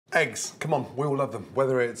Eggs, come on, we all love them,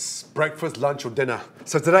 whether it's breakfast, lunch, or dinner.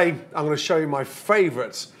 So today, I'm gonna show you my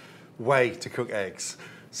favorite way to cook eggs,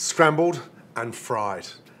 scrambled and fried.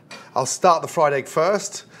 I'll start the fried egg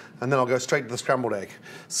first, and then I'll go straight to the scrambled egg.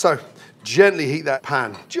 So, gently heat that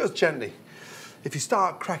pan, just gently. If you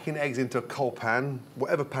start cracking eggs into a cold pan,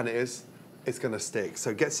 whatever pan it is, it's gonna stick.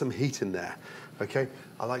 So get some heat in there, okay?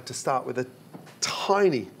 I like to start with a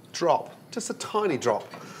tiny drop, just a tiny drop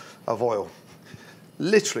of oil.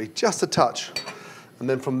 Literally, just a touch. And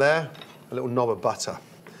then from there, a little knob of butter.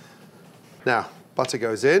 Now, butter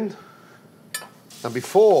goes in. And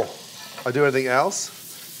before I do anything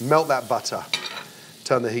else, melt that butter.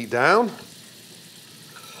 Turn the heat down.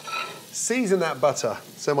 Season that butter.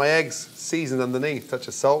 So my egg's seasoned underneath. Touch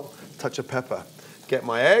of salt, touch of pepper. Get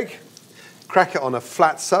my egg, crack it on a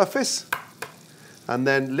flat surface, and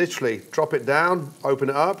then literally drop it down, open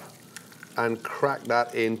it up, and crack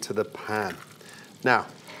that into the pan. Now,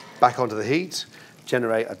 back onto the heat,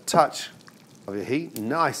 generate a touch of your heat,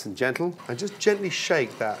 nice and gentle, and just gently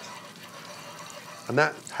shake that. And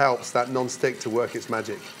that helps that non-stick to work its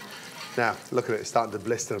magic. Now, look at it, it's starting to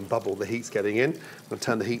blister and bubble, the heat's getting in. I'm gonna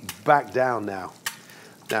turn the heat back down now.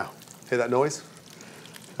 Now, hear that noise?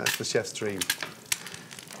 That's the chef's dream.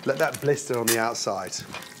 Let that blister on the outside.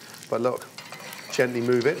 But look, gently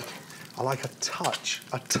move it. I like a touch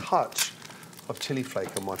of chili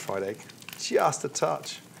flake on my fried egg. Just a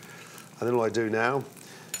touch. And then all I do now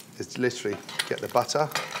is literally get the butter,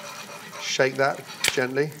 shake that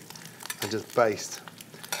gently, and just baste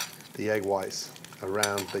the egg whites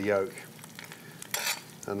around the yolk.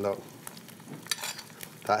 And look,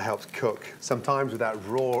 that helps cook. Sometimes with that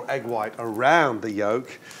raw egg white around the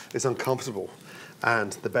yolk, it's uncomfortable.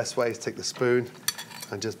 And the best way is to take the spoon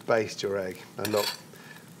and just baste your egg. And look,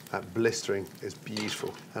 that blistering is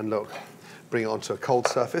beautiful. And look, bring it onto a cold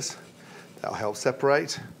surface. That'll help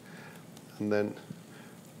separate. And then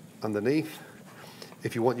underneath,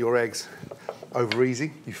 if you want your eggs over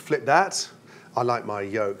easy, you flip that. I like my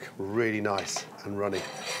yolk really nice and runny.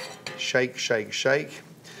 Shake, shake, shake.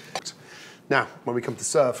 Now, when we come to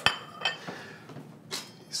serve,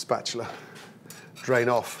 spatula, drain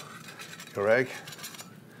off your egg.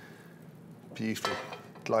 Beautiful,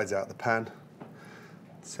 glides out the pan.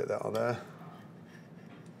 Set that on there.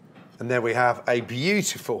 And there we have a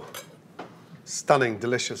beautiful, stunning,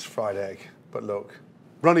 delicious fried egg. But look,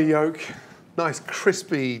 runny yolk, nice,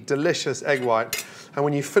 crispy, delicious egg white. And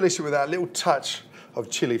when you finish it with that little touch of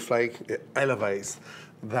chili flake, it elevates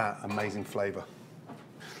that amazing flavor.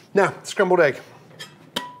 Now, scrambled egg.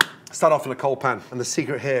 Start off in a cold pan. And the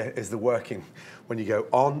secret here is the working. When you go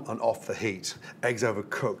on and off the heat, eggs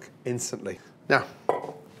overcook instantly. Now,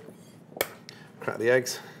 crack the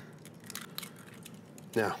eggs.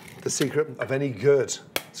 Now, the secret of any good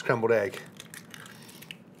scrambled egg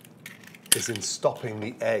is in stopping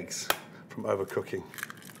the eggs from overcooking.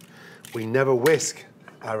 We never whisk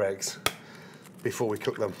our eggs before we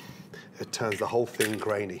cook them. It turns the whole thing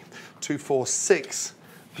grainy. 2, 4, 6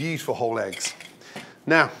 beautiful whole eggs.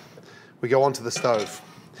 Now, we go onto the stove.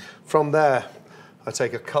 From there, I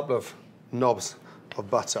take a couple of knobs of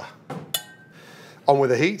butter. On with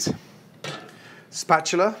the heat,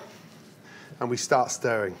 spatula, and we start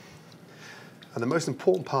stirring. And the most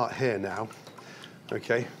important part here now,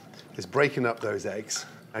 okay, is breaking up those eggs.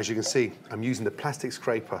 As you can see, I'm using the plastic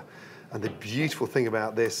scraper. And the beautiful thing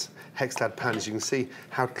about this HexClad pan is you can see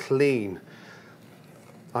how clean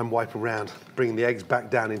I'm wiping around, bringing the eggs back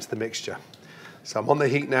down into the mixture. So I'm on the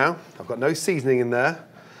heat now. I've got no seasoning in there,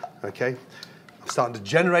 okay? I'm starting to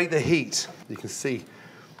generate the heat. You can see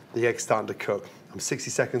the eggs starting to cook. I'm 60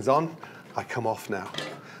 seconds on, I come off now.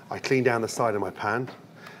 I clean down the side of my pan,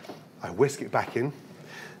 I whisk it back in,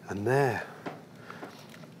 and there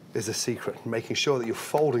is a secret, making sure that you're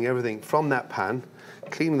folding everything from that pan,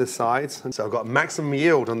 cleaning the sides. And so I've got maximum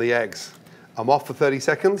yield on the eggs. I'm off for 30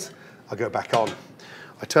 seconds, I go back on.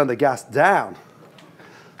 I turn the gas down,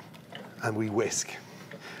 and we whisk.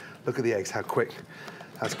 Look at the eggs, how quick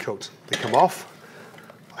that's cooked. They come off,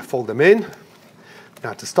 I fold them in.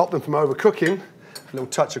 Now to stop them from overcooking, a little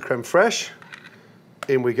touch of creme fraiche.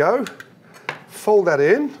 In we go, fold that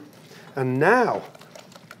in, and now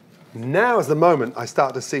is the moment I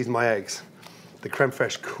start to season my eggs. The creme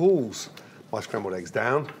fraiche cools my scrambled eggs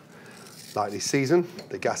down, lightly seasoned,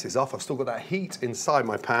 the gas is off. I've still got that heat inside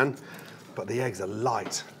my pan, but the eggs are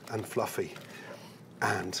light and fluffy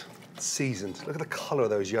and seasoned. Look at the color of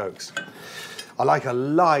those yolks. I like a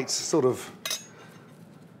light sort of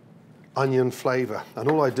onion flavor, and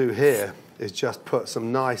all I do here is just put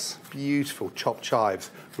some nice, beautiful chopped chives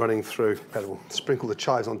running through. Incredible. Sprinkle the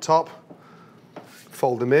chives on top,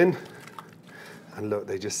 fold them in, And look,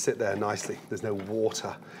 they just sit there nicely. There's no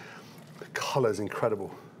water. The color's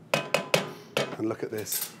incredible. And look at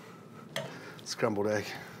this, scrambled egg.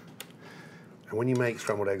 And when you make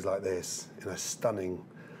scrambled eggs like this in a stunning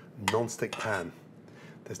non-stick pan,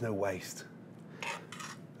 there's no waste.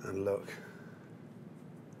 And look.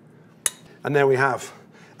 And there we have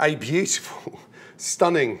a beautiful,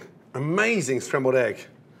 stunning, amazing scrambled egg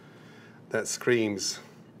that screams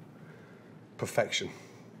perfection.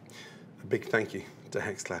 A big thank you to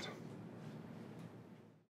HexClad.